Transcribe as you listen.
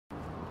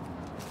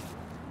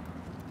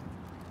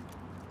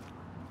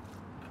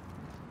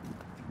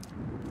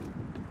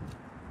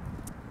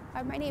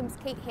My name is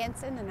Kate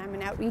Hansen, and I'm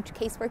an outreach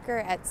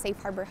caseworker at Safe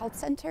Harbor Health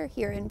Center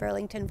here in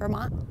Burlington,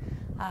 Vermont.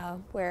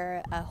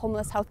 We're a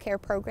homeless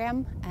healthcare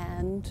program,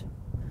 and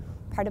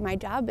part of my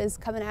job is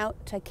coming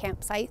out to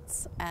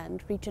campsites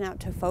and reaching out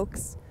to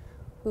folks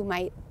who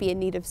might be in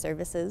need of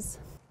services.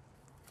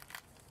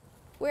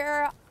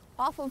 We're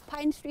off of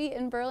Pine Street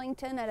in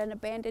Burlington at an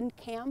abandoned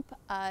camp.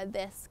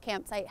 This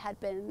campsite had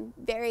been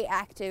very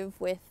active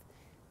with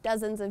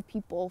dozens of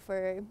people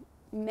for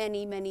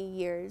many, many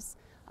years.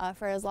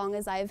 For as long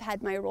as I've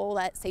had my role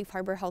at Safe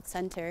Harbor Health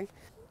Center.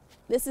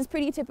 This is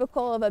pretty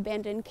typical of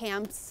abandoned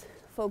camps.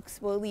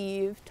 Folks will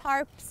leave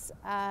tarps,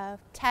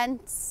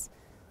 tents,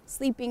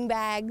 sleeping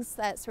bags,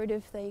 that sort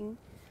of thing.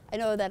 I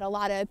know that a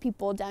lot of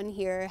people down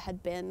here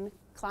had been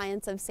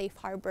clients of Safe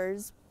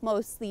Harbors,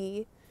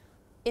 mostly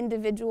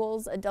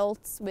individuals,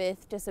 adults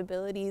with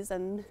disabilities,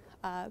 and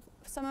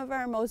some of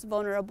our most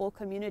vulnerable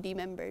community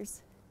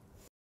members.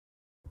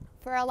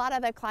 For a lot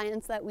of the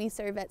clients that we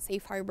serve at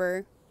Safe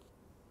Harbor,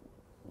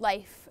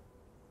 life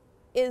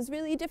is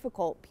really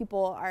difficult.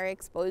 People are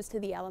exposed to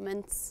the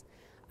elements.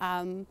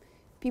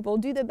 People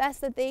do the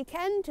best that they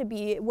can to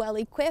be well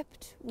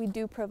equipped. We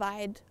do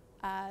provide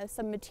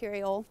some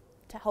material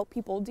to help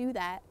people do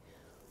that.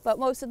 But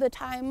most of the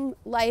time,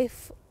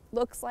 life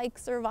looks like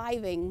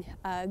surviving,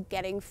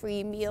 getting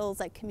free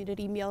meals at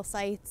community meal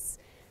sites,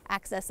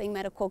 accessing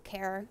medical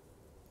care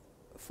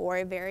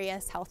for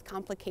various health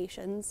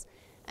complications,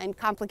 and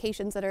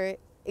complications that are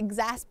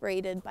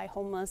exacerbated by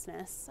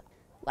homelessness.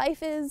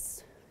 Life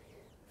is,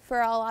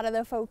 for a lot of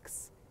the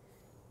folks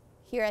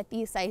here at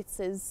these sites,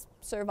 is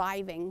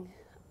surviving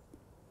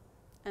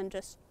and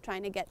just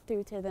trying to get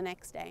through to the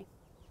next day.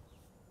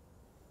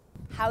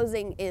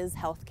 Housing is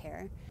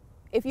healthcare.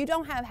 If you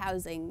don't have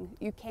housing,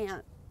 you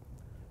can't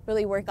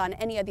really work on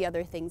any of the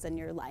other things in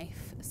your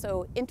life.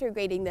 So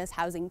integrating this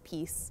housing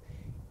piece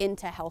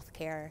into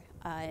healthcare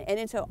and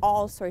into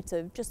all sorts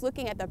of, just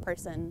looking at the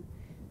person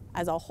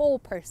as a whole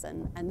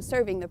person and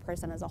serving the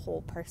person as a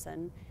whole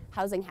person,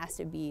 housing has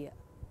to be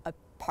a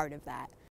part of that.